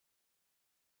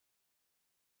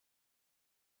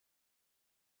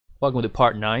Welcome to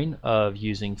part 9 of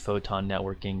using Photon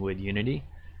networking with Unity.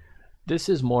 This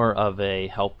is more of a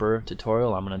helper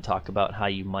tutorial. I'm going to talk about how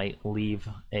you might leave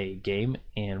a game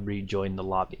and rejoin the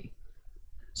lobby.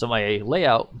 So my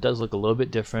layout does look a little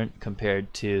bit different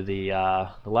compared to the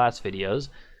last videos,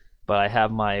 but I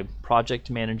have my project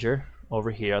manager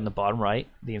over here on the bottom right,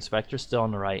 the inspector still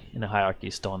on the right, and the hierarchy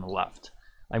still on the left.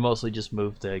 I mostly just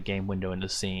moved the game window into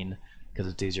scene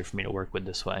because it's easier for me to work with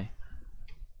this way.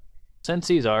 Since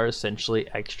these are essentially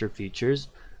extra features,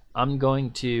 I'm going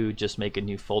to just make a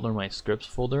new folder in my scripts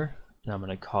folder, and I'm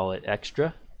going to call it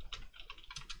extra.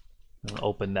 I'm going to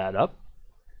open that up,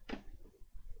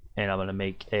 and I'm going to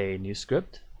make a new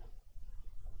script.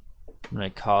 I'm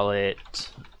going to call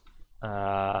it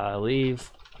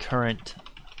leave current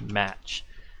match,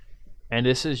 and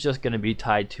this is just going to be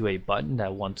tied to a button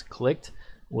that once clicked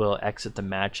will exit the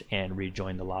match and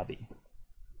rejoin the lobby.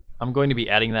 I'm going to be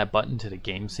adding that button to the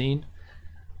game scene,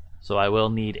 so I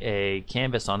will need a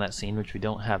canvas on that scene, which we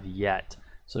don't have yet.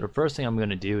 So the first thing I'm going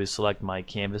to do is select my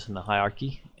canvas in the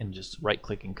hierarchy and just right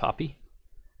click and copy,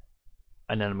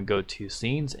 and then I'm going to go to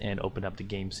scenes and open up the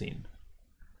game scene,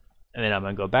 and then I'm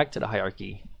going to go back to the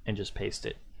hierarchy and just paste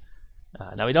it.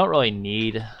 Now we don't really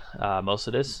need most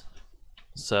of this,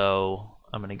 so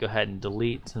I'm going to go ahead and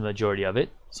delete the majority of it.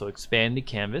 So expand the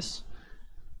canvas,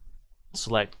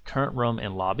 select current room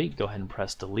and lobby, go ahead and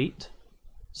press delete,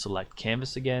 select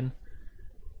canvas again,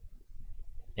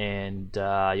 and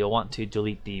you'll want to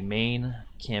delete the main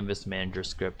canvas manager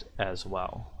script as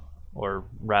well, or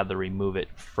rather remove it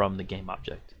from the game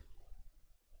object.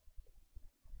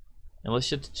 And let's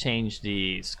just change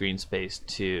the screen space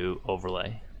to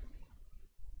overlay.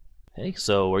 Okay,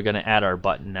 so we're going to add our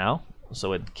button now.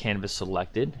 So with canvas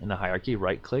selected in the hierarchy,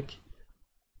 right click,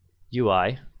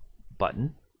 UI,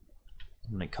 button.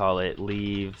 I'm going to call it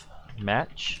leave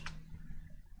match,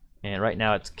 and right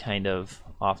now it's kind of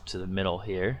off to the middle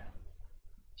here,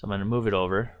 so I'm going to move it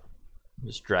over,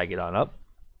 just drag it on up.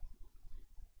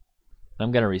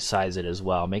 I'm going to resize it as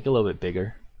well, make it a little bit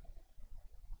bigger.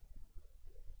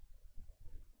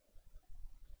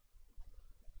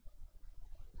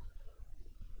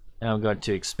 Now I'm going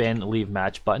to expand the leave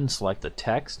match button, select the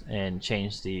text, and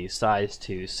change the size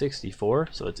to 64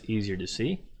 so it's easier to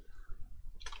see.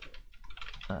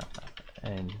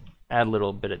 And add a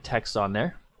little bit of text on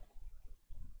there.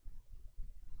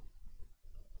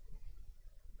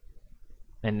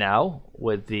 And now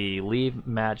with the leave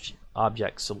match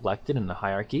object selected in the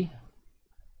hierarchy,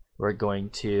 we're going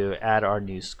to add our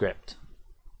new script,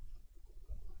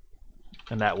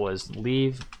 and that was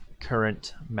leave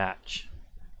current match.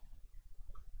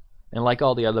 And like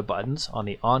all the other buttons, on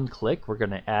the on click we're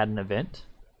going to add an event.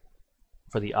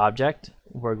 For the object,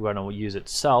 we're going to use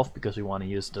itself because we want to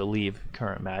use the leave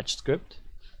current match script.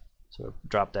 So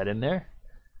drop that in there.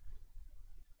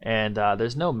 And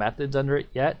there's no methods under it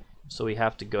yet, so we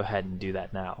have to go ahead and do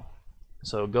that now.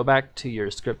 So go back to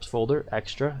your scripts folder,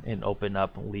 extra, and open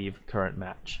up leave current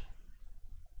match.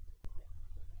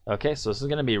 Okay, so this is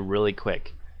going to be really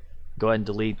quick. Go ahead and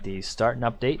delete the start and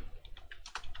update.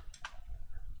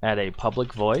 Add a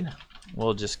public void.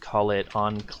 We'll just call it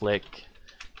on click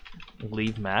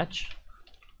leave match,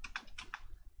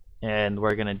 and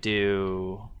we're gonna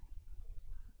do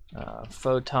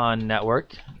Photon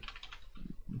network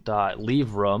dot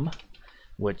leave room,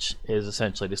 which is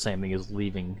essentially the same thing as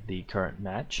leaving the current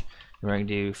match. And we're gonna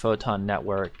do Photon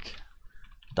network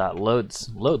dot load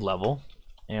level,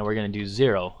 and we're gonna do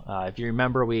 0. If you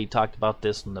remember, we talked about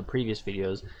this in the previous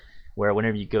videos, where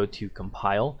whenever you go to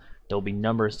compile, there'll be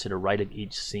numbers to the right of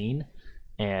each scene,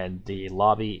 and the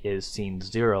lobby is scene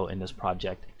 0 in this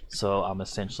project, so I'm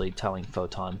essentially telling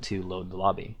Photon to load the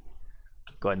lobby.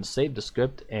 Go ahead and save the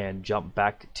script and jump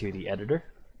back to the editor.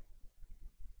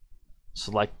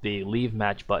 Select the leave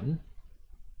match button,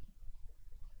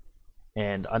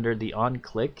 and under the on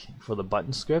click for the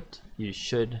button script, you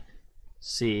should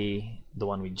see the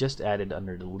one we just added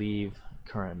under the leave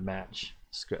current match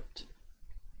script.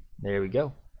 There we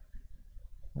go.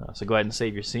 So go ahead and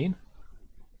save your scene.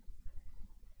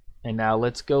 And now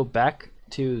let's go back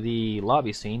to the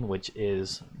lobby scene, which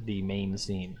is the main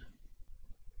scene.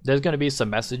 There's going to be some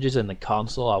messages in the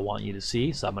console I want you to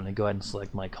see, so I'm going to go ahead and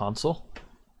select my console.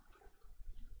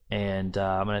 And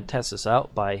I'm going to test this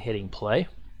out by hitting play.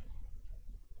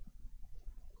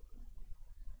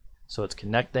 So it's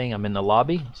connecting, I'm in the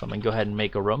lobby, so I'm going to go ahead and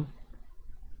make a room.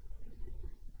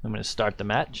 I'm going to start the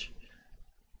match.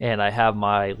 And I have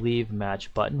my leave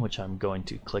match button, which I'm going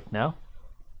to click now.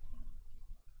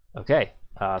 Okay,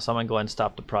 so I'm going to go ahead and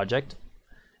stop the project.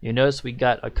 You notice we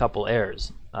got a couple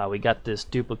errors. We got this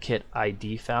duplicate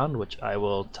ID found, which I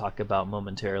will talk about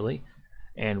momentarily.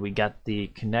 and we got the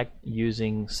connect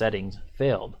using settings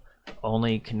failed.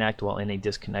 Only connect while in a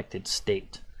disconnected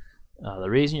state. The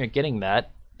reason you're getting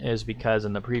that is because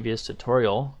in the previous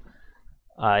tutorial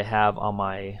I have on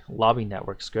my lobby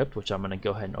network script, which I'm going to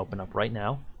go ahead and open up right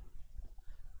now,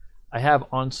 I have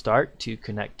on start to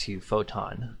connect to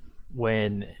Photon,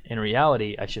 when in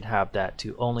reality I should have that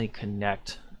to only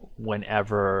connect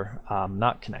whenever I'm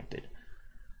not connected.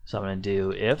 So I'm going to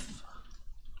do if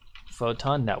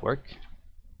Photon network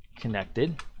connected.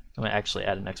 I'm going to actually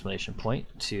add an exclamation point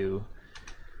to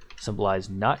symbolize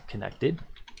not connected,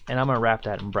 and I'm going to wrap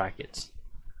that in brackets.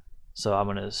 So I'm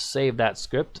going to save that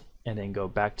script and then go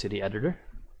back to the editor.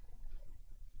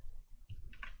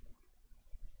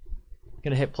 I'm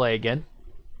going to hit play again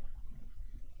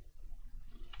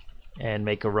and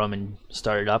make a room and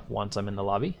start it up once I'm in the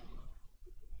lobby.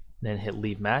 Then hit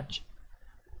leave match.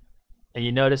 And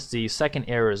you notice the second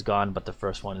error is gone, but the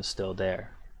first one is still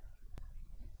there.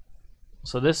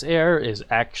 So this error is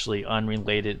actually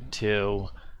unrelated to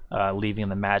leaving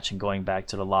the match and going back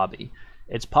to the lobby.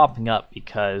 It's popping up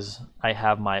because I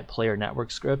have my player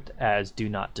network script as do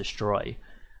not destroy.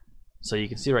 So you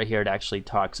can see right here it actually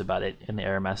talks about it in the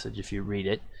error message. If you read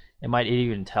it, it might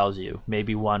even tells you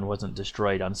maybe one wasn't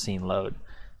destroyed on scene load.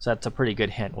 So that's a pretty good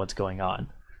hint what's going on.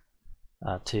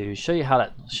 To show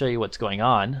you what's going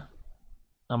on,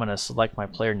 I'm going to select my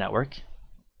player network.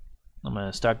 I'm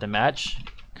going to start the match,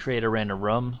 create a random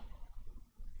room,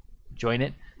 join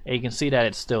it, and you can see that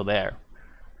it's still there.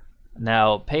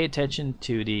 Now pay attention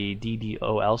to the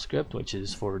DDOL script, which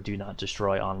is for do not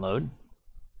destroy on load,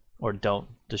 or don't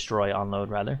destroy on load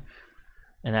rather.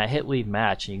 And I hit leave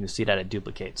match and you can see that it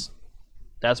duplicates.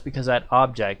 That's because that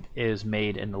object is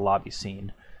made in the lobby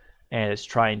scene and it's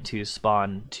trying to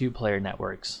spawn two player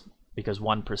networks because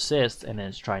one persists and then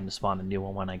it's trying to spawn a new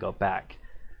one when I go back.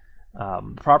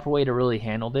 The proper way to really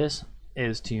handle this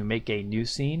is to make a new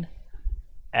scene,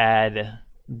 add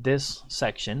this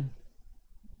section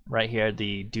right here,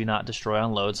 the do not destroy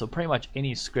on load. So pretty much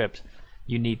any script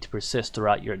you need to persist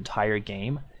throughout your entire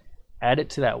game, add it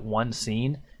to that one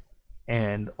scene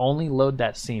and only load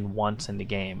that scene once in the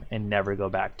game and never go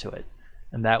back to it.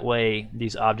 And that way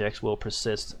these objects will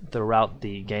persist throughout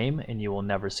the game and you will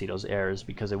never see those errors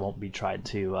because it won't be tried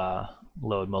to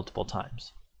load multiple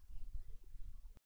times.